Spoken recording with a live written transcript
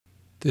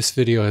This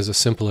video has a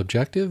simple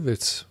objective.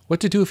 It's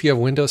what to do if you have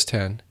Windows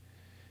 10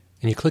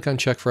 and you click on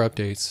check for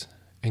updates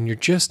and you're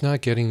just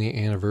not getting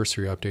the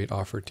anniversary update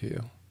offered to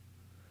you.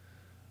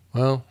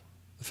 Well,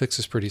 the fix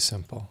is pretty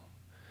simple.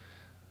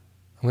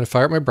 I'm going to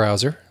fire up my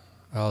browser.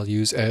 I'll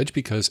use Edge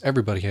because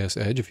everybody has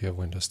Edge if you have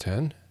Windows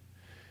 10.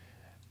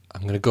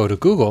 I'm going to go to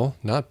Google,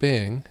 not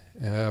Bing,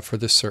 for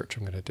this search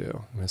I'm going to do.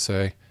 I'm going to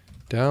say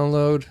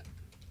download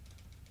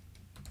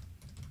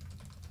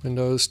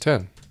Windows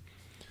 10.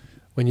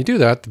 When you do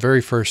that, the very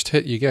first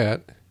hit you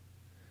get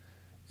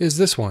is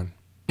this one.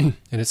 And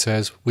it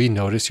says, we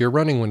notice you're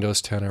running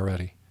Windows 10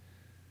 already.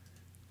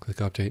 Click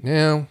Update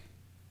Now.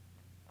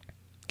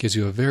 Gives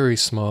you a very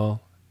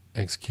small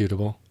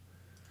executable,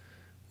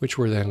 which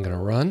we're then going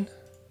to run.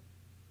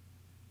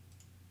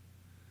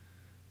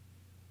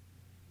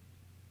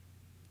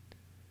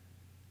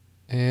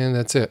 And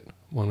that's it.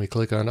 When we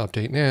click on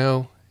Update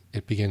Now,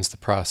 it begins the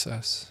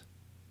process.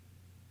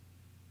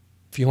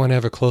 If you want to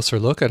have a closer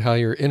look at how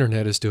your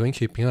internet is doing,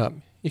 keeping up,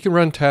 you can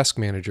run Task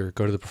Manager,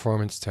 go to the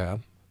Performance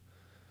tab,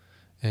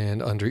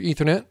 and under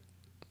Ethernet,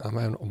 I'm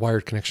on a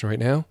wired connection right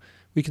now,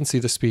 we can see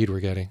the speed we're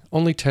getting.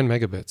 Only 10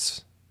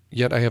 megabits,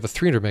 yet I have a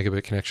 300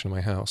 megabit connection in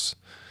my house.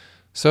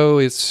 So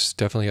it's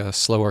definitely a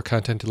slower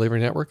content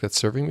delivery network that's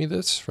serving me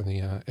this from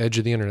the edge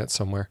of the internet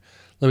somewhere.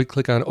 Let me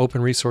click on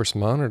Open Resource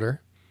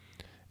Monitor.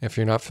 If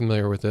you're not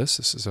familiar with this,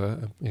 this is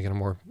a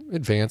more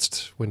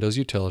advanced Windows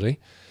utility.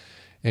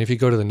 And if you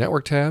go to the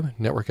Network tab,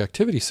 Network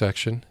Activity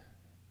section,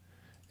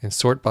 and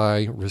sort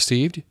by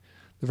received,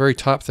 the very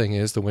top thing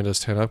is the Windows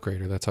 10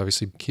 upgrader. That's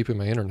obviously keeping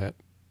my internet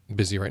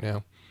busy right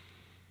now.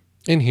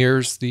 And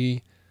here's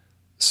the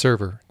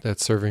server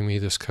that's serving me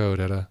this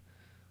code at a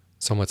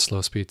somewhat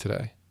slow speed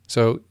today.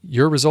 So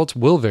your results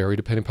will vary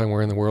depending upon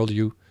where in the world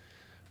you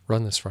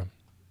run this from.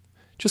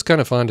 Just kind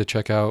of fun to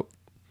check out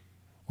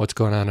what's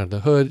going on under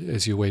the hood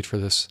as you wait for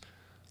this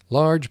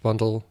large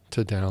bundle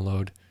to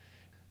download.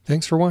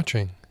 Thanks for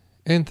watching.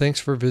 And thanks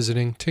for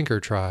visiting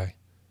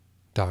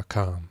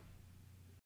tinkertry.com.